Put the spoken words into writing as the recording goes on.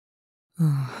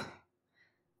Ugh.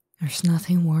 There's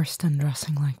nothing worse than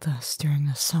dressing like this during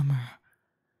the summer.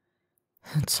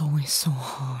 It's always so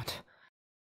hot,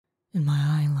 and my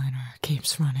eyeliner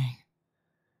keeps running.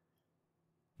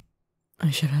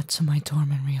 I should head to my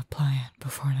dorm and reapply it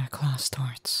before the class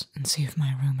starts and see if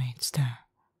my roommate's there.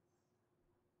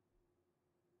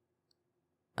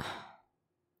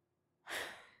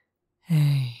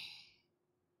 Hey,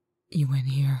 you in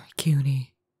here,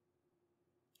 cutie?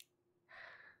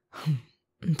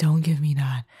 Don't give me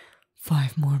that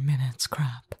 5 more minutes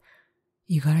crap.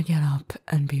 You gotta get up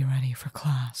and be ready for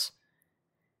class.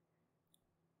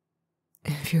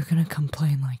 If you're gonna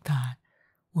complain like that,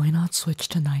 why not switch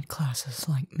to night classes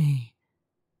like me?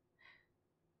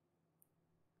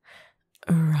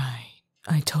 Right,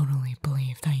 I totally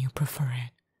believe that you prefer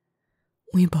it.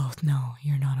 We both know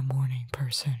you're not a morning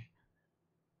person.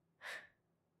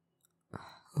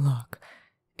 Look,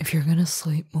 if you're gonna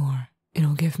sleep more,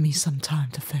 it'll give me some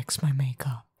time to fix my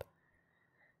makeup.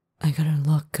 I gotta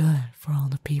look good for all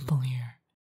the people here.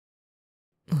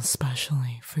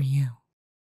 Especially for you.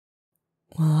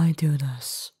 While I do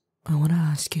this, I want to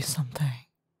ask you something.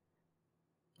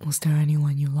 Was there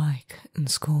anyone you like in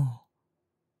school?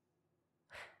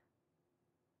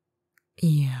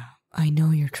 Yeah, I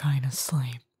know you're trying to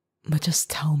sleep, but just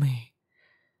tell me.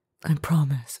 I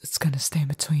promise it's gonna stay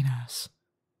between us.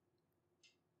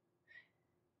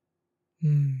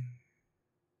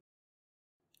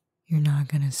 You're not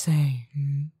gonna say,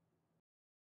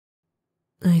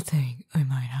 I think I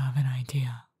might have an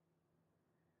idea.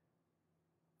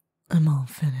 I'm all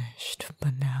finished,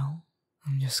 but now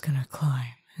I'm just gonna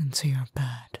climb into your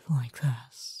bed like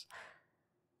this.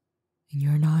 And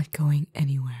you're not going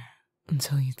anywhere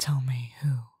until you tell me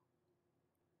who.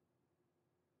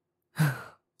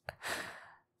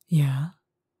 Yeah?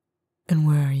 And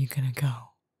where are you gonna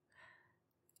go?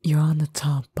 You're on the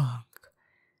top bunk.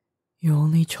 Your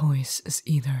only choice is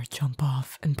either jump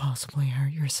off and possibly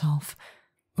hurt yourself,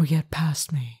 or get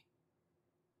past me.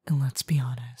 And let's be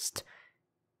honest,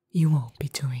 you won't be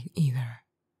doing either.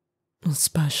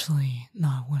 Especially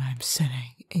not when I'm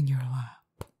sitting in your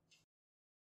lap.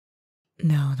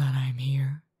 Now that I'm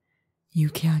here,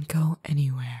 you can't go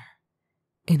anywhere,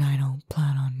 and I don't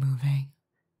plan on moving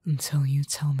until you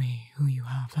tell me who you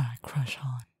have that crush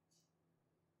on.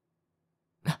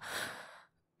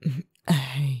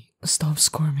 Hey, stop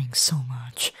squirming so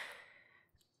much.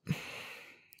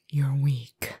 You're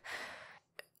weak.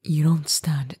 You don't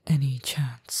stand any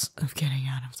chance of getting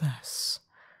out of this.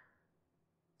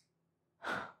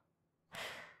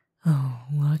 Oh,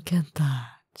 look at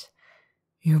that.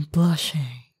 You're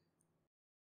blushing.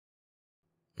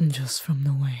 Just from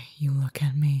the way you look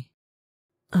at me,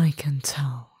 I can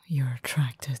tell you're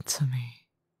attracted to me.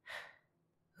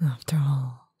 After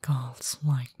all, Goths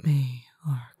like me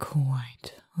are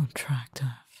quite attractive.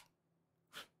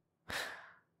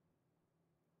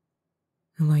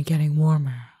 Am I getting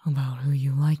warmer about who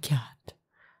you like yet?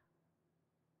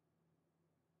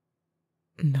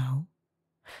 No?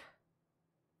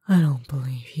 I don't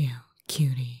believe you,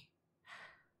 cutie.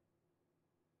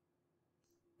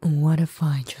 What if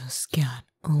I just get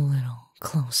a little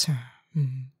closer?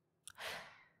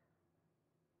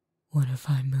 What if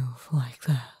I move like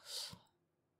this?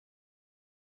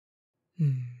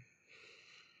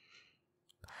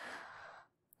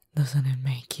 Doesn't it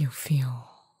make you feel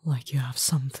like you have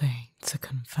something to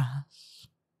confess?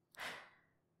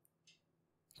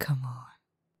 Come on,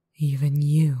 even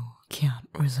you can't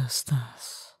resist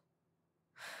this.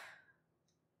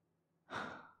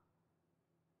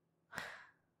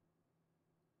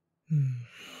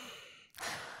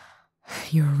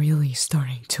 You're really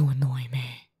starting to annoy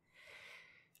me.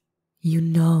 You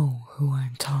know who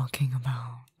I'm talking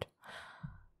about.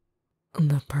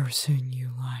 The person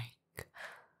you like.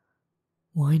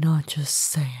 Why not just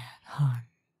say it, hun?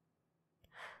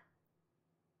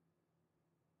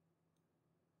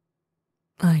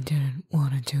 I didn't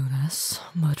want to do this,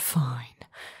 but fine.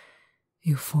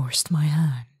 You forced my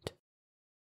hand.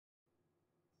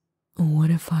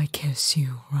 What if I kiss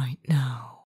you right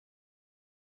now?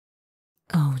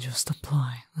 I'll just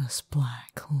apply this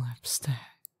black lipstick.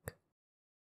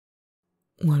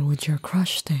 What would your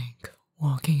crush think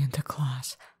walking into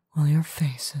class while your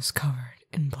face is covered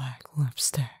in black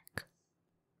lipstick?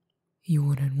 You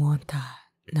wouldn't want that,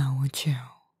 now would you?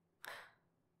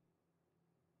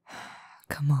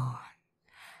 Come on,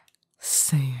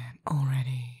 say it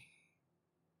already.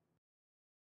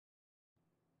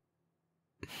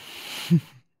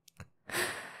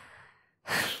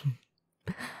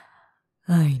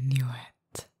 I knew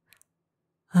it.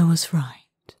 I was right.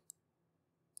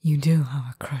 You do have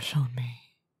a crush on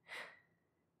me.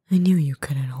 I knew you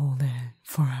couldn't hold it in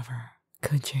forever,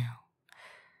 could you?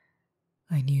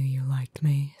 I knew you liked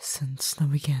me since the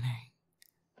beginning.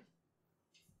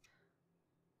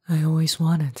 I always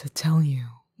wanted to tell you,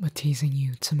 but teasing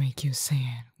you to make you say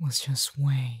it was just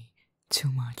way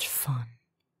too much fun.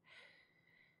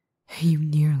 You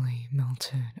nearly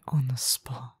melted on the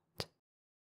spot.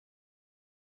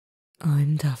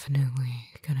 I'm definitely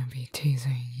gonna be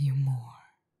teasing you more.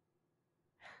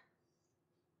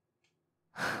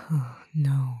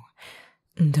 No,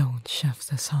 don't shift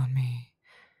this on me.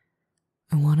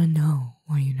 I want to know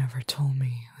why you never told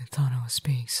me. I thought I was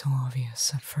being so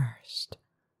obvious at first.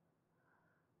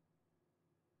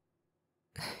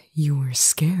 You were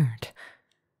scared.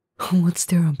 What's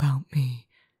there about me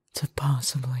to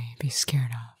possibly be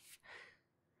scared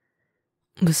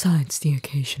of? Besides the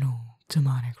occasional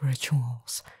demonic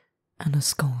rituals and the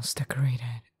skulls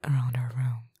decorated around our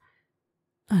room,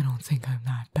 I don't think I'm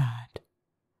that bad.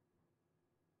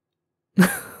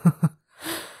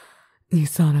 You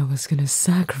thought I was gonna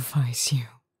sacrifice you.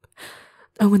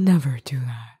 I would never do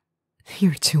that.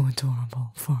 You're too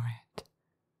adorable for it.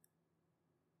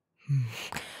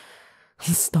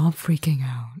 Stop freaking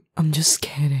out. I'm just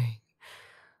kidding.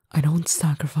 I don't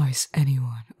sacrifice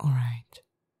anyone, alright?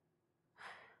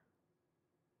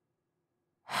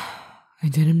 I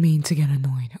didn't mean to get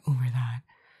annoyed over that,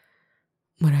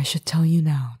 but I should tell you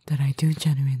now that I do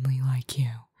genuinely like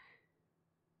you.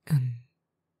 And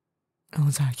I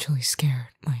was actually scared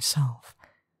myself.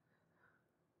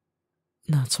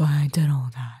 That's why I did all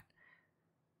that.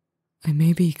 I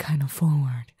may be kind of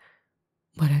forward,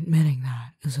 but admitting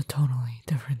that is a totally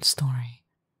different story.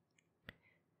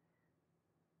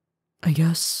 I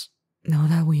guess now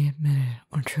that we admitted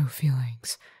our true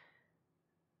feelings,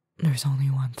 there's only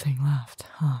one thing left,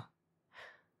 huh?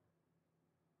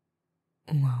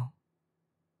 Well,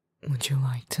 would you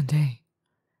like to date?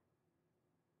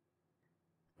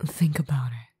 Think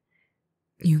about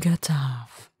it. You get to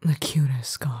have the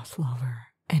cutest goth lover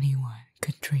anyone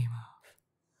could dream of.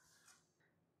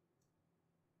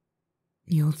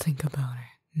 You'll think about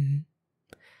it, hmm?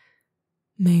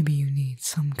 Maybe you need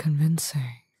some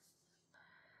convincing.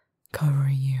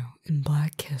 Covering you in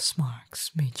black kiss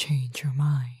marks may change your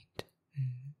mind.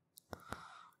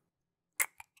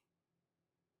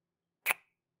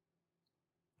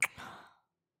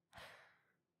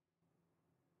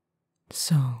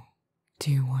 So,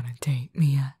 do you want to date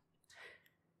me yet?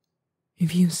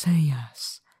 If you say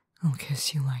yes, I'll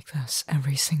kiss you like this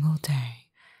every single day,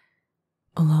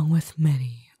 along with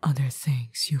many other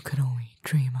things you could only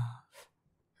dream of.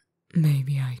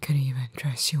 Maybe I could even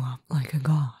dress you up like a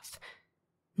goth,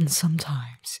 and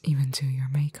sometimes even do your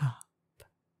makeup.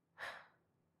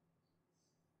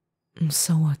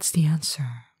 So what's the answer?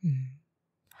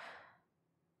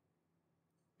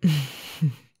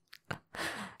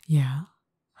 Yeah?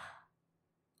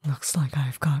 Looks like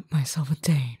I've got myself a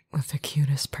date with the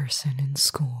cutest person in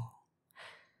school.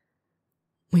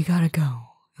 We gotta go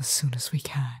as soon as we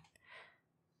can.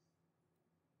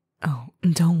 Oh,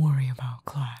 and don't worry about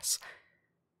class.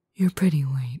 You're pretty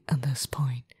late at this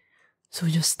point, so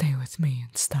just stay with me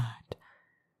instead.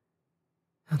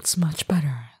 That's much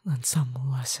better than some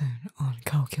lesson on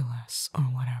calculus or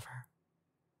whatever.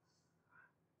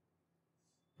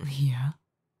 Yeah?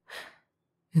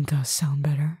 It does sound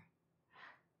better?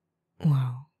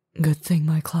 Well, good thing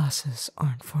my classes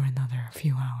aren't for another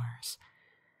few hours.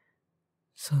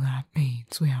 So that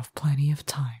means we have plenty of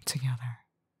time together.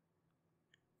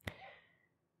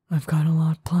 I've got a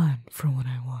lot planned for what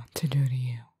I want to do to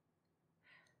you.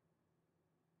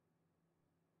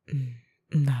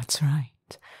 That's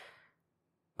right.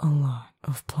 A lot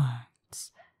of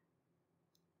plans.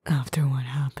 After what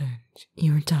happened,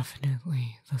 you're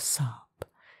definitely the sub.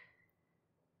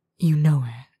 You know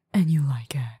it, and you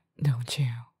like it, don't you?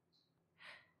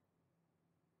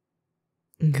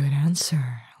 Good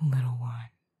answer, little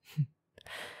one.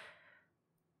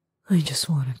 I just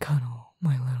want to cuddle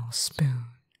my little spoon.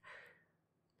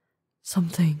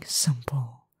 Something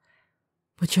simple,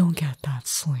 but you'll get that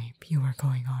sleep you were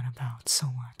going on about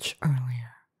so much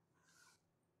earlier.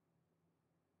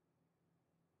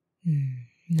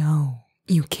 No,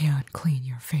 you can't clean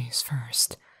your face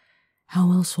first.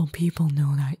 How else will people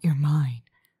know that you're mine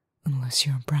unless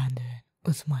you're branded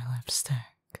with my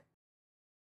lipstick?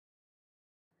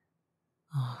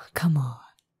 Oh, come on,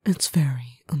 it's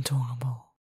very adorable.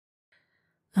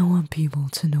 I want people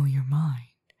to know you're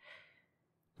mine.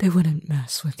 They wouldn't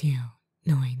mess with you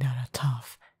knowing that a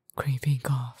tough, creepy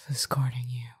goth is guarding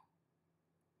you.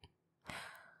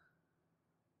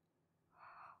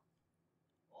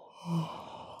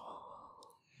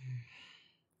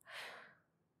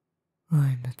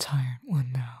 I'm a tired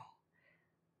one now.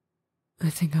 I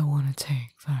think I want to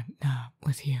take that nap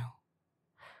with you.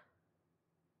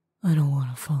 I don't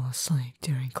want to fall asleep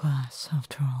during class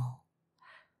after all.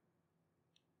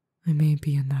 I may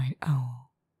be a night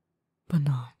owl, but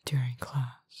not during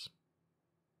class.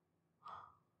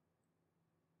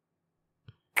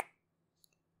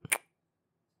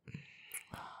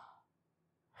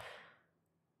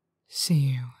 See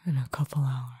you in a couple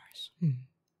hours.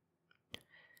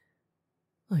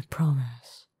 I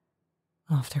promise.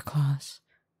 After class,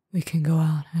 we can go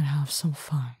out and have some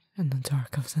fun in the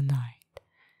dark of the night.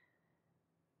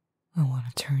 I want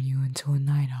to turn you into a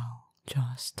night owl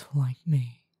just like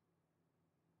me.